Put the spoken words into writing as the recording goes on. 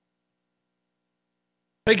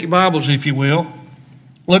Take your Bibles, if you will.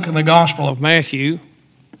 Look in the Gospel of Matthew.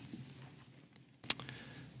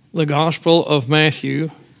 The Gospel of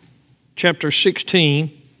Matthew, chapter 16.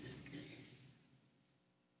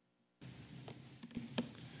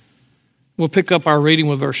 We'll pick up our reading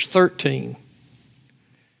with verse 13.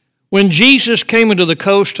 When Jesus came into the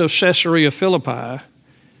coast of Caesarea Philippi,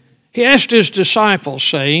 he asked his disciples,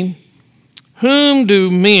 saying, "Whom do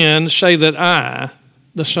men say that I,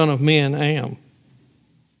 the Son of Man, am?"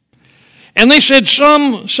 And they said,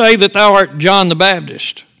 "Some say that thou art John the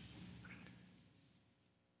Baptist,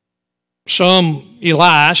 some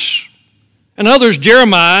Elias, and others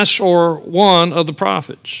Jeremiah or one of the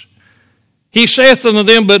prophets." He saith unto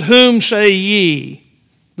them, "But whom say ye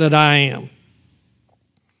that I am?"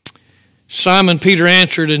 Simon Peter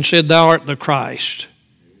answered and said, "Thou art the Christ,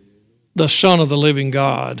 the Son of the living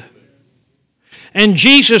God." And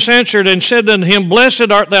Jesus answered and said unto him,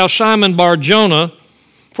 "Blessed art thou, Simon Bar-Jonah,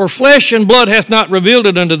 for flesh and blood hath not revealed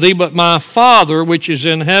it unto thee, but my Father which is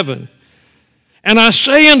in heaven. And I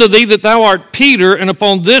say unto thee that thou art Peter, and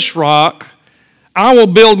upon this rock I will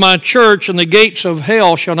build my church, and the gates of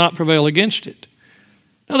hell shall not prevail against it."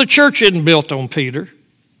 Now the church isn't built on Peter.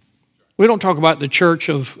 We don't talk about the church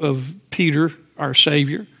of Peter, our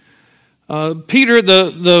Savior. Peter,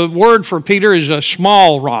 the word for Peter is a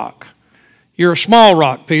small rock. You're a small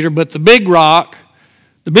rock, Peter, but the big rock,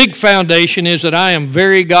 the big foundation is that I am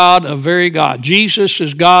very God of very God. Jesus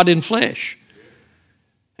is God in flesh.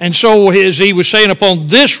 And so as he was saying, upon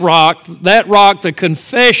this rock, that rock, the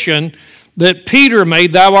confession that Peter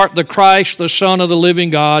made, "Thou art the Christ, the Son of the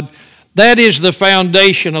living God," that is the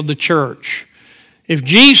foundation of the church. If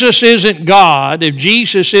Jesus isn't God, if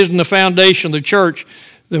Jesus isn't the foundation of the church,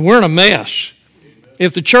 then we're in a mess.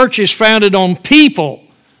 If the church is founded on people,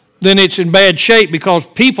 then it's in bad shape because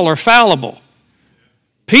people are fallible.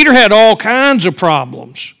 Peter had all kinds of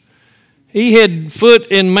problems. He had foot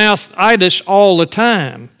and mouth-itis all the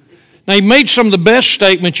time. Now, he made some of the best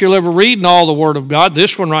statements you'll ever read in all the Word of God.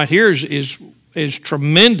 This one right here is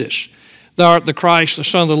tremendous. "Thou art the Christ, the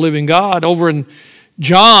Son of the living God." Over in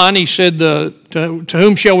John, he said, to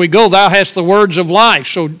whom shall we go? Thou hast the words of life.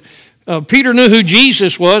 So Peter knew who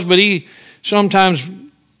Jesus was, but he sometimes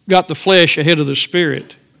got the flesh ahead of the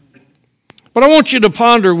spirit. But I want you to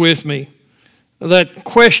ponder with me that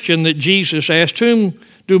question that Jesus asked, "Whom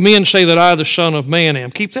do men say that I, the Son of Man, am?"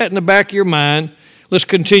 Keep that in the back of your mind. Let's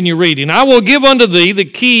continue reading. "I will give unto thee the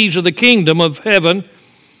keys of the kingdom of heaven,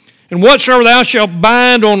 and whatsoever thou shalt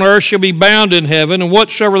bind on earth shall be bound in heaven, and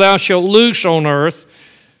whatsoever thou shalt loose on earth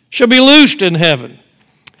shall be loosed in heaven."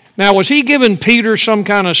 Now, was he giving Peter some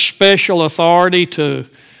kind of special authority to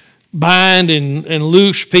bind and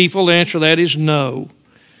loose people? The answer to that is no.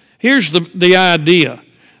 Here's the idea.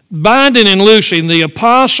 Binding and loosing, the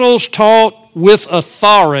apostles taught with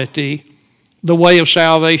authority the way of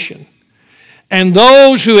salvation. And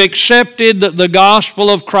those who accepted the gospel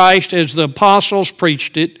of Christ as the apostles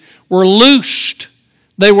preached it were loosed.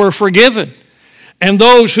 They were forgiven. And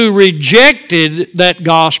those who rejected that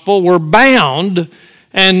gospel were bound.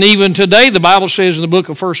 And even today, the Bible says in the book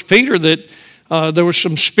of 1 Peter that there were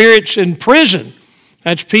some spirits in prison.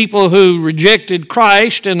 That's people who rejected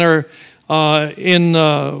Christ and are in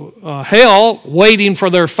hell waiting for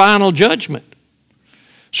their final judgment.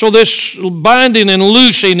 So this binding and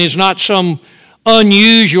loosing is not some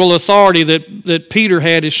unusual authority that Peter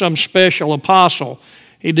had as some special apostle.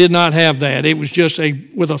 He did not have that. It was just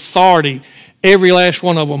with authority. Every last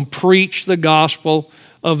one of them preached the gospel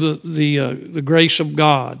of the grace of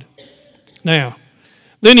God. Now,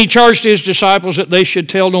 then he charged his disciples that they should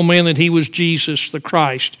tell no man that he was Jesus the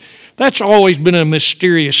Christ. That's always been a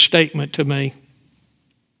mysterious statement to me.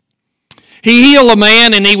 He healed a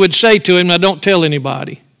man and he would say to him, "Now don't tell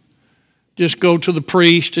anybody. Just go to the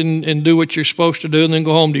priest and do what you're supposed to do and then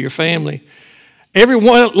go home to your family."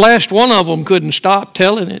 Last one of them couldn't stop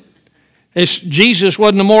telling it. Jesus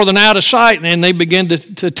wasn't no more than out of sight, and they began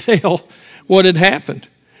to tell what had happened.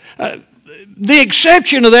 The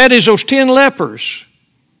exception to that is those 10 lepers.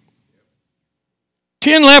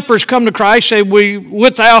 10 lepers come to Christ, say,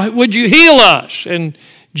 "Would you heal us?" And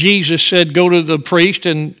Jesus said, "Go to the priest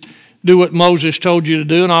and do what Moses told you to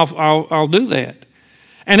do, and I'll do that."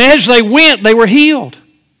 And as they went, they were healed,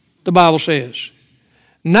 the Bible says.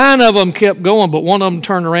 9 of them kept going, but one of them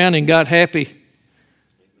turned around and got happy.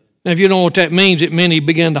 Now, if you don't know what that means, it meant he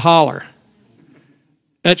began to holler.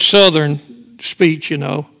 That's southern speech, you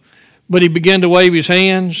know. But he began to wave his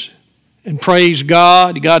hands and praise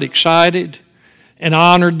God. He got excited and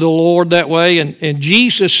honored the Lord that way. And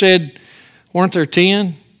Jesus said, "Weren't there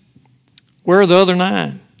 10? Where are the other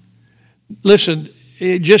 9? Listen,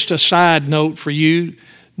 just a side note for you.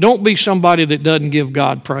 don't be somebody that doesn't give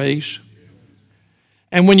God praise.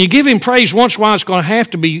 And when you give Him praise, once in a while it's going to have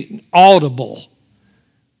to be audible.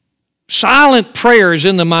 Silent prayer is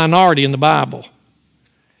in the minority in the Bible.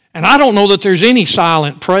 And I don't know that there's any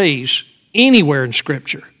silent praise anywhere in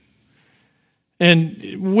Scripture. And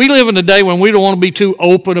we live in a day when we don't want to be too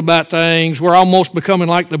open about things. We're almost becoming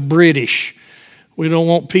like the British. We don't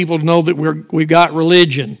want people to know that we got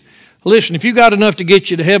religion. Listen, if you got enough to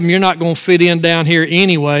get you to heaven, you're not going to fit in down here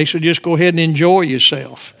anyway, so just go ahead and enjoy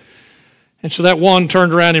yourself. And so that one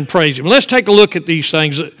turned around and praised Him. Let's take a look at these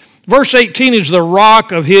things. Verse 18 is the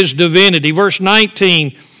rock of His divinity. Verse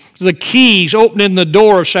 19, the keys opening the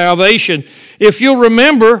door of salvation. If you'll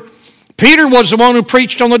remember, Peter was the one who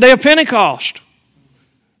preached on the day of Pentecost,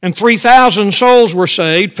 and 3,000 souls were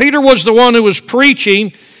saved. Peter was the one who was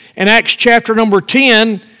preaching in Acts chapter number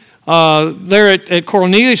 10, there at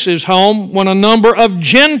Cornelius' home, when a number of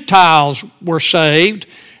Gentiles were saved.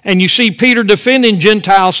 And you see Peter defending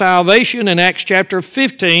Gentile salvation in Acts chapter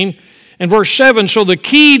 15 and verse 7. So the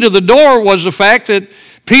key to the door was the fact that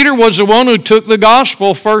Peter was the one who took the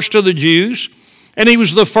gospel first to the Jews, and he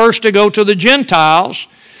was the first to go to the Gentiles.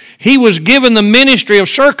 He was given the ministry of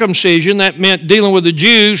circumcision. That meant dealing with the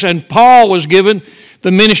Jews, and Paul was given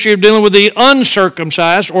the ministry of dealing with the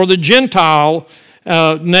uncircumcised or the Gentile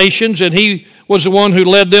nations, and he was the one who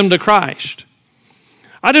led them to Christ.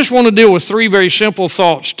 I just want to deal with three very simple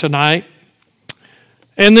thoughts tonight.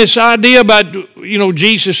 And this idea about,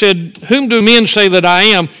 Jesus said, "Whom do men say that I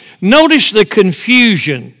am?" Notice the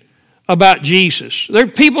confusion about Jesus.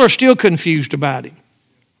 People are still confused about Him.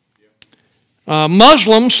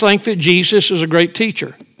 Muslims think that Jesus is a great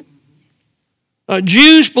teacher.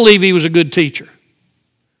 Jews believe He was a good teacher.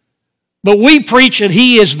 But we preach that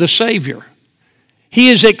He is the Savior. He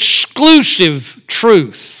is exclusive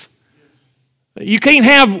truth. You can't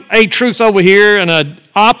have a truth over here and an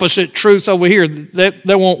opposite truth over here. That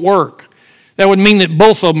won't work. That would mean that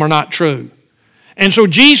both of them are not true. And so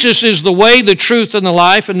Jesus is the way, the truth, and the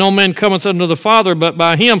life, and no man cometh unto the Father but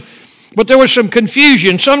by Him. But there was some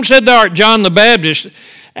confusion. Some said thou art John the Baptist.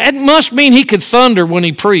 That must mean he could thunder when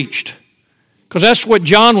he preached, because that's what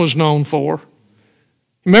John was known for.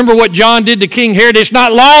 Remember what John did to King Herod? It's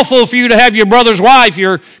not lawful for you to have your brother's wife.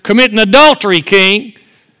 You're committing adultery, king.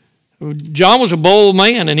 John was a bold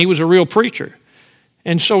man, and he was a real preacher.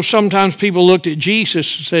 And so sometimes people looked at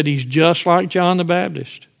Jesus and said, he's just like John the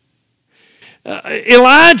Baptist.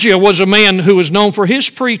 Elijah was a man who was known for his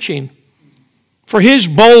preaching, for his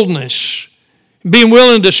boldness, being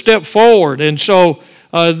willing to step forward. And so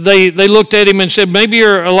they looked at him and said, maybe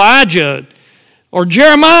you're Elijah or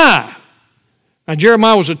Jeremiah. Now,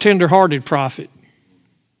 Jeremiah was a tender-hearted prophet.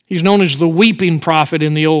 He's known as the weeping prophet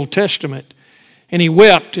in the Old Testament. And he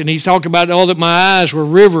wept, and he talked about, "Oh, that my eyes were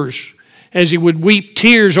rivers," as he would weep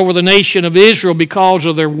tears over the nation of Israel because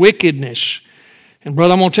of their wickedness. And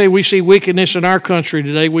brother, I'm going to tell you, we see wickedness in our country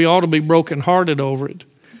today. We ought to be brokenhearted over it.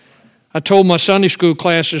 I told my Sunday school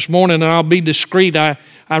class this morning, and I'll be discreet, I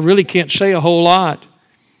really can't say a whole lot.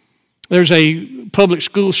 There's a public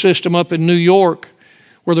school system up in New York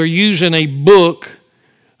where they're using a book.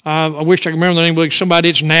 I wish I could remember the name of the book. Somebody,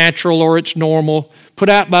 It's Natural or It's Normal, put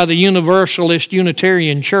out by the Universalist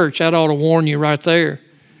Unitarian Church. That ought to warn you right there.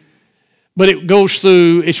 But it goes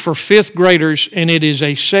through, it's for fifth graders, and it is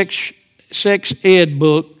a sex ed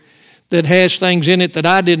book that has things in it that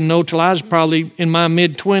I didn't know till I was probably in my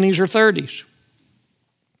mid-20s or 30s.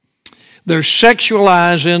 They're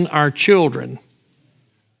sexualizing our children,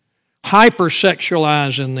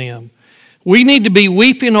 hypersexualizing them. We need to be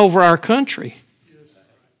weeping over our country.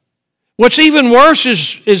 What's even worse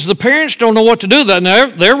is the parents don't know what to do.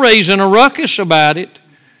 They're raising a ruckus about it.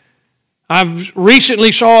 I've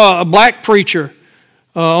recently saw a black preacher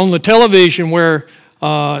on the television where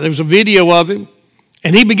there was a video of him,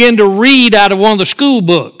 and he began to read out of one of the school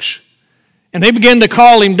books. And they began to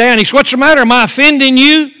call him down. He said, "What's the matter? Am I offending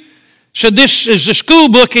you?" Said, "This is the school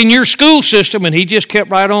book in your school system." And he just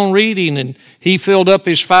kept right on reading, and he filled up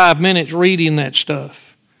his 5 minutes reading that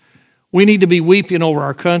stuff. We need to be weeping over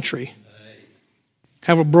our country.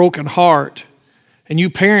 Have a broken heart. And you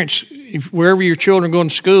parents, wherever your children are going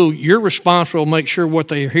to school, you're responsible to make sure what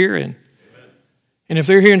they're hearing. And if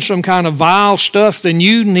they're hearing some kind of vile stuff, then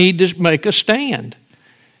you need to make a stand.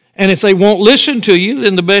 And if they won't listen to you,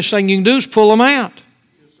 then the best thing you can do is pull them out.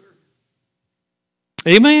 Yes,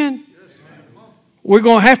 sir. Amen? Yes, we're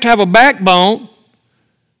going to have a backbone,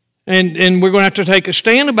 and we're going to have to take a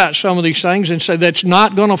stand about some of these things and say that's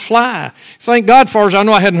not going to fly. Thank God, as far as I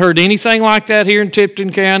know, I hadn't heard anything like that here in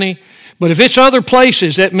Tipton County. But if it's other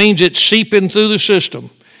places, that means it's seeping through the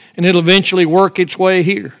system, and it'll eventually work its way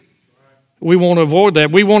here. We want to avoid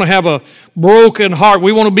that. We want to have a broken heart.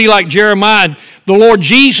 We want to be like Jeremiah. The Lord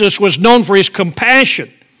Jesus was known for his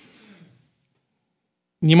compassion.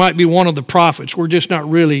 And you might be one of the prophets.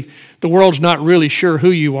 The world's not really sure who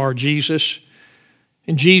you are, Jesus.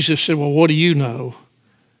 And Jesus said, well, what do you know?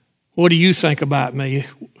 What do you think about me?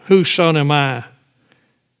 Whose son am I?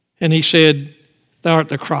 And he said, thou art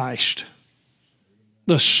the Christ,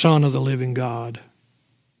 the Son of the living God.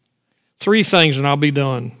 3 things and I'll be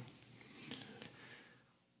done.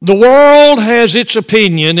 The world has its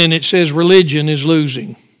opinion, and it says religion is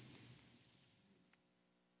losing.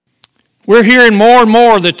 We're hearing more and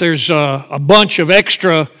more that there's a bunch of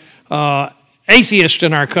extra atheists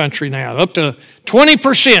in our country now. Up to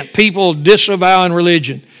 20% people disavowing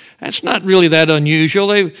religion. That's not really that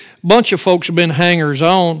unusual. A bunch of folks have been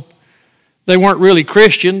hangers-on. They weren't really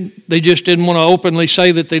Christian. They just didn't want to openly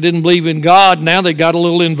say that they didn't believe in God. Now they got a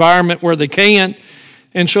little environment where they can,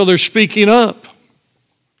 and so they're speaking up.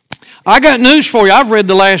 I got news for you. I've read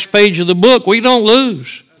the last page of the book. We don't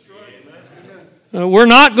lose. We're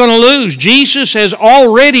not going to lose. Jesus has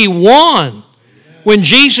already won. When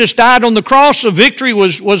Jesus died on the cross, the victory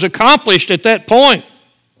was accomplished at that point.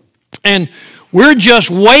 And we're just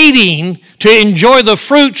waiting to enjoy the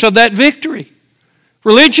fruits of that victory.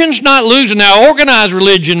 Religion's not losing. Now, organized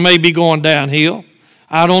religion may be going downhill.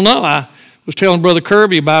 I don't know. I was telling Brother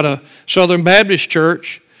Kirby about a Southern Baptist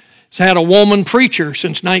church. It's had a woman preacher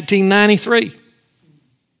since 1993.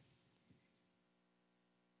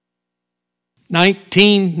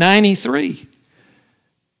 1993.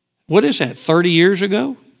 What is that, 30 years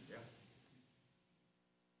ago?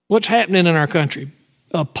 What's happening in our country?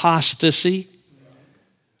 Apostasy.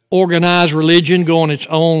 Organized religion going its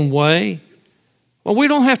own way. Well, we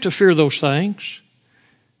don't have to fear those things.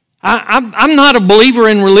 I'm not a believer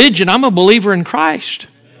in religion. I'm a believer in Christ.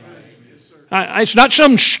 It's not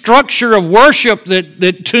some structure of worship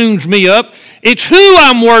that tunes me up. It's who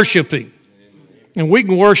I'm worshiping. And we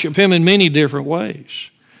can worship Him in many different ways.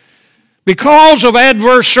 Because of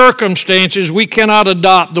adverse circumstances, we cannot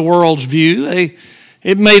adopt the world's view.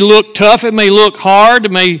 It may look tough. It may look hard.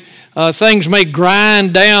 Things may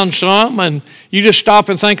grind down some. And you just stop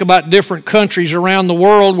and think about different countries around the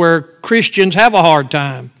world where Christians have a hard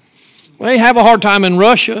time. They have a hard time in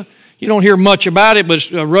Russia. You don't hear much about it,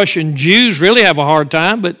 but Russian Jews really have a hard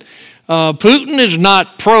time. But Putin is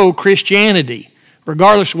not pro-Christianity,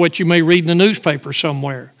 regardless of what you may read in the newspaper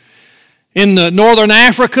somewhere. In northern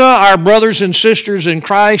Africa, our brothers and sisters in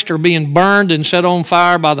Christ are being burned and set on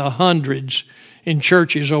fire by the hundreds in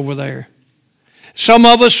churches over there. Some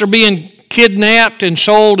of us are being kidnapped and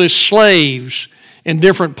sold as slaves in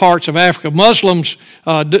different parts of Africa. Muslims,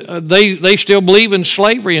 they still believe in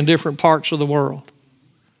slavery in different parts of the world.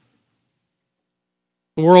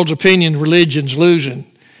 The world's opinion, religion's losing.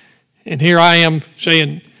 And here I am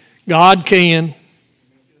saying, God can.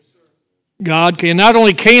 God can. Not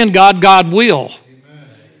only can God, God will.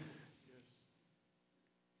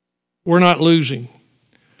 We're not losing.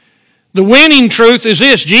 The winning truth is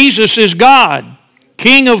this: Jesus is God,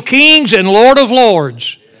 King of kings and Lord of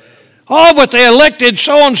lords. Oh, but they elected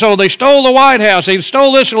so-and-so. They stole the White House. They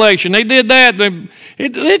stole this election. They did that.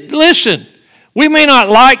 Listen, we may not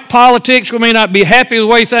like politics. We may not be happy with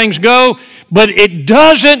the way things go, but it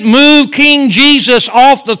doesn't move King Jesus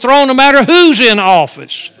off the throne no matter who's in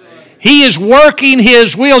office. He is working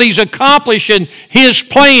His will. He's accomplishing His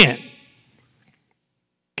plan.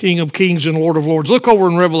 King of kings and Lord of lords. Look over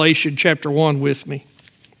in Revelation chapter 1 with me.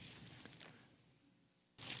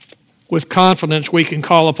 With confidence we can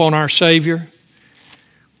call upon our Savior.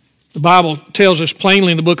 The Bible tells us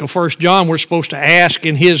plainly in the book of 1 John we're supposed to ask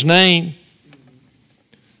in His name.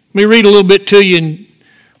 Let me read a little bit to you in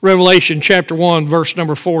Revelation chapter 1, verse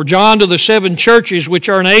number 4. John, to the 7 churches which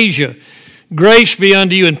are in Asia, grace be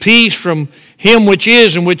unto you and peace from Him which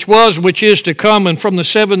is and which was, which is to come, and from the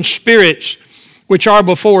 7 spirits which are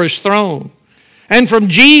before His throne, and from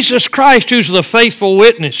Jesus Christ, who's the faithful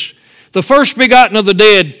witness, the first begotten of the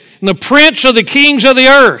dead, and the prince of the kings of the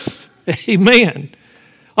earth. Amen.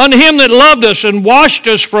 Unto Him that loved us and washed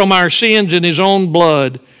us from our sins in His own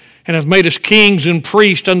blood, and hath made us kings and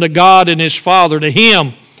priests unto God and His Father. To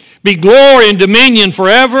Him be glory and dominion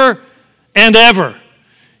forever and ever.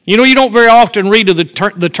 You know, you don't very often read of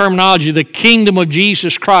the terminology, the kingdom of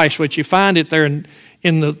Jesus Christ, but you find it there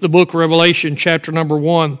in the book of Revelation, chapter number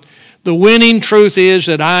 1. The winning truth is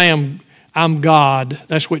that I'm God.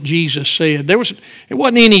 That's what Jesus said. There wasn't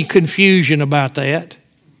any confusion about that.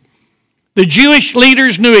 The Jewish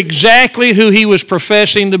leaders knew exactly who He was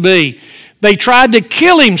professing to be. They tried to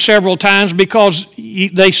kill Him several times because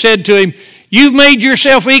they said to Him, "You've made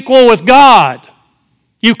yourself equal with God."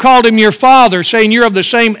 You've called him your Father, saying you're of the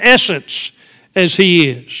same essence as he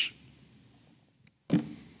is.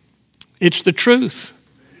 It's the truth.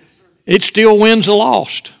 It still wins the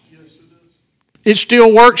lost. It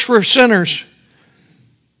still works for sinners.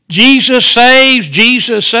 Jesus saves,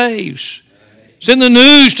 Jesus saves. It's in the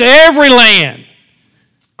news to every land.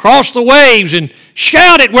 Cross the waves and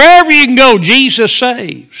shout it wherever you can go. Jesus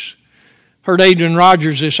saves. Heard Adrian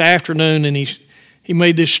Rogers this afternoon, and he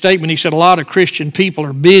made this statement. He said a lot of Christian people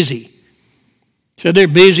are busy. He said they're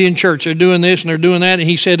busy in church. They're doing this and they're doing that. And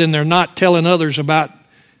he said, and they're not telling others about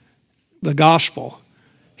the gospel.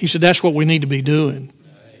 He said that's what we need to be doing.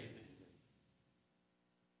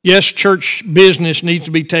 Yes, church business needs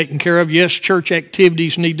to be taken care of. Yes, church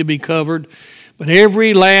activities need to be covered. But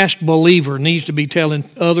every last believer needs to be telling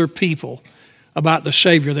other people about the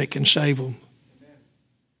Savior that can save them.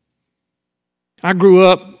 I grew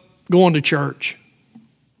up going to church.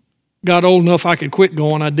 Got old enough I could quit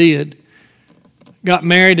going. I did. Got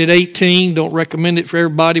married at 18. Don't recommend it for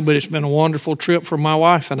everybody, but it's been a wonderful trip for my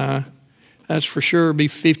wife and I. That's for sure. It'll be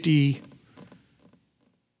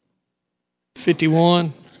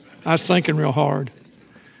 51. I was thinking real hard.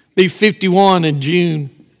 Be 51 in June.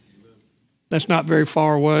 That's not very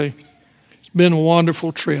far away. It's been a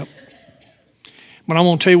wonderful trip. But I'm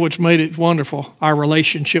going to tell you what's made it wonderful, our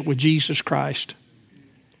relationship with Jesus Christ.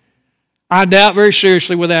 I doubt very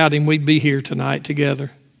seriously without him we'd be here tonight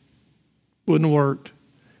together. Wouldn't have worked.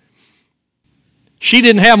 She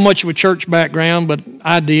didn't have much of a church background, but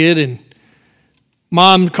I did, and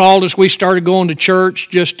Mom called us. We started going to church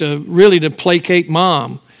just to placate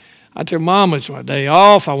Mom. I tell her, Mom, it's my day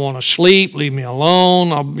off. I want to sleep. Leave me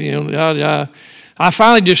alone. I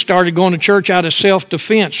finally just started going to church out of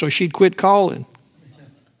self-defense so she'd quit calling.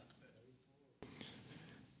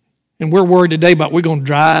 And we're worried today about we're going to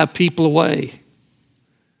drive people away.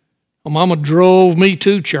 Well, Mama drove me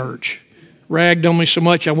to church. Ragged on me so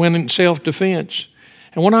much I went in self-defense.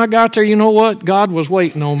 And when I got there, you know what? God was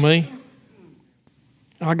waiting on me.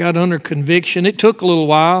 I got under conviction. It took a little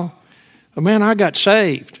while. But man, I got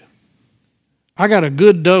saved. I got a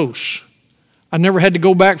good dose. I never had to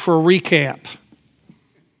go back for a recap.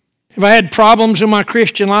 Have I had problems in my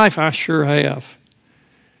Christian life? I sure have.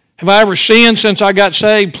 Have I ever sinned since I got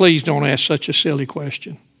saved? Please don't ask such a silly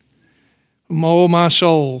question. Oh, my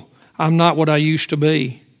soul, I'm not what I used to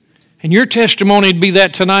be. And your testimony would be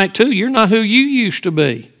that tonight too. You're not who you used to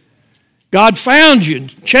be. God found you,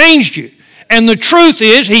 changed you. And the truth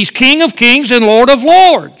is, he's King of kings and Lord of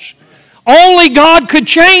lords. Only God could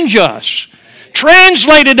change us.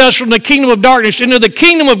 Translated us from the kingdom of darkness into the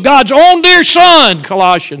kingdom of God's own dear Son,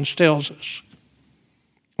 Colossians tells us.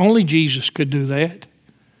 Only Jesus could do that.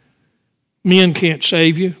 Men can't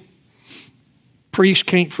save you. Priests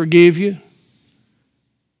can't forgive you.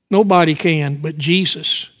 Nobody can but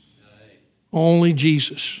Jesus. Only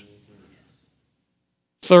Jesus.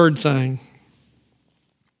 Third thing.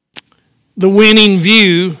 The winning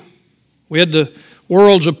view. We had the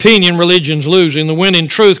world's opinion, religion's losing. The winning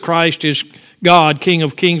truth, Christ is God, King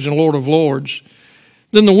of kings and Lord of lords.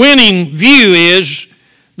 Then the winning view is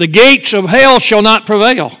the gates of hell shall not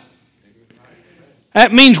prevail.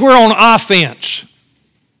 That means we're on offense.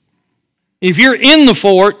 If you're in the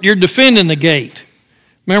fort, you're defending the gate.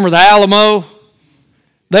 Remember the Alamo?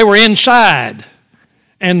 They were inside,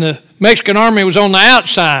 and the Mexican army was on the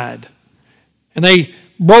outside, and they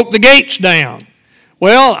broke the gates down.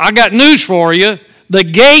 Well, I got news for you. The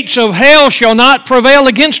gates of hell shall not prevail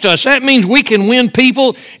against us. That means we can win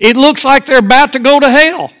people. It looks like they're about to go to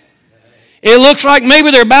hell. It looks like maybe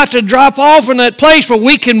they're about to drop off in that place, but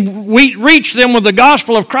we can reach them with the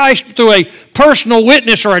gospel of Christ through a personal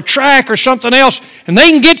witness or a tract or something else, and they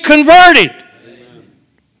can get converted. Amen.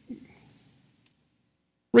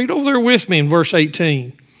 Read over there with me in verse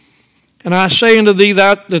 18. And I say unto thee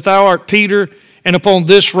that thou art Peter, and upon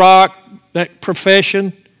this rock, that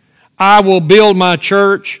profession, I will build my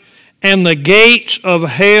church, and the gates of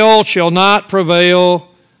hell shall not prevail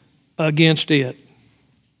against it.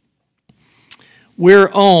 We're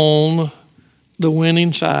on the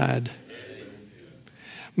winning side.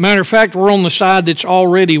 Matter of fact, we're on the side that's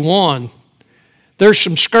already won. There's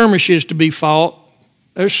some skirmishes to be fought.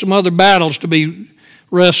 There's some other battles to be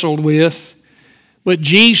wrestled with. But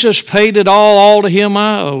Jesus paid it all to him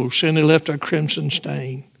I owe. Sin had left a crimson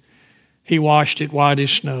stain. He washed it white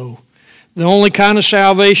as snow. The only kind of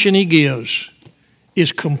salvation he gives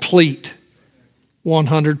is complete,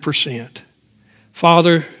 100%.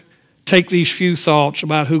 Father, take these few thoughts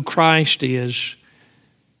about who Christ is,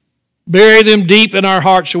 bury them deep in our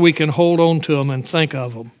hearts so we can hold on to them and think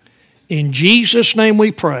of them. In Jesus' name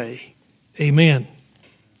we pray. Amen.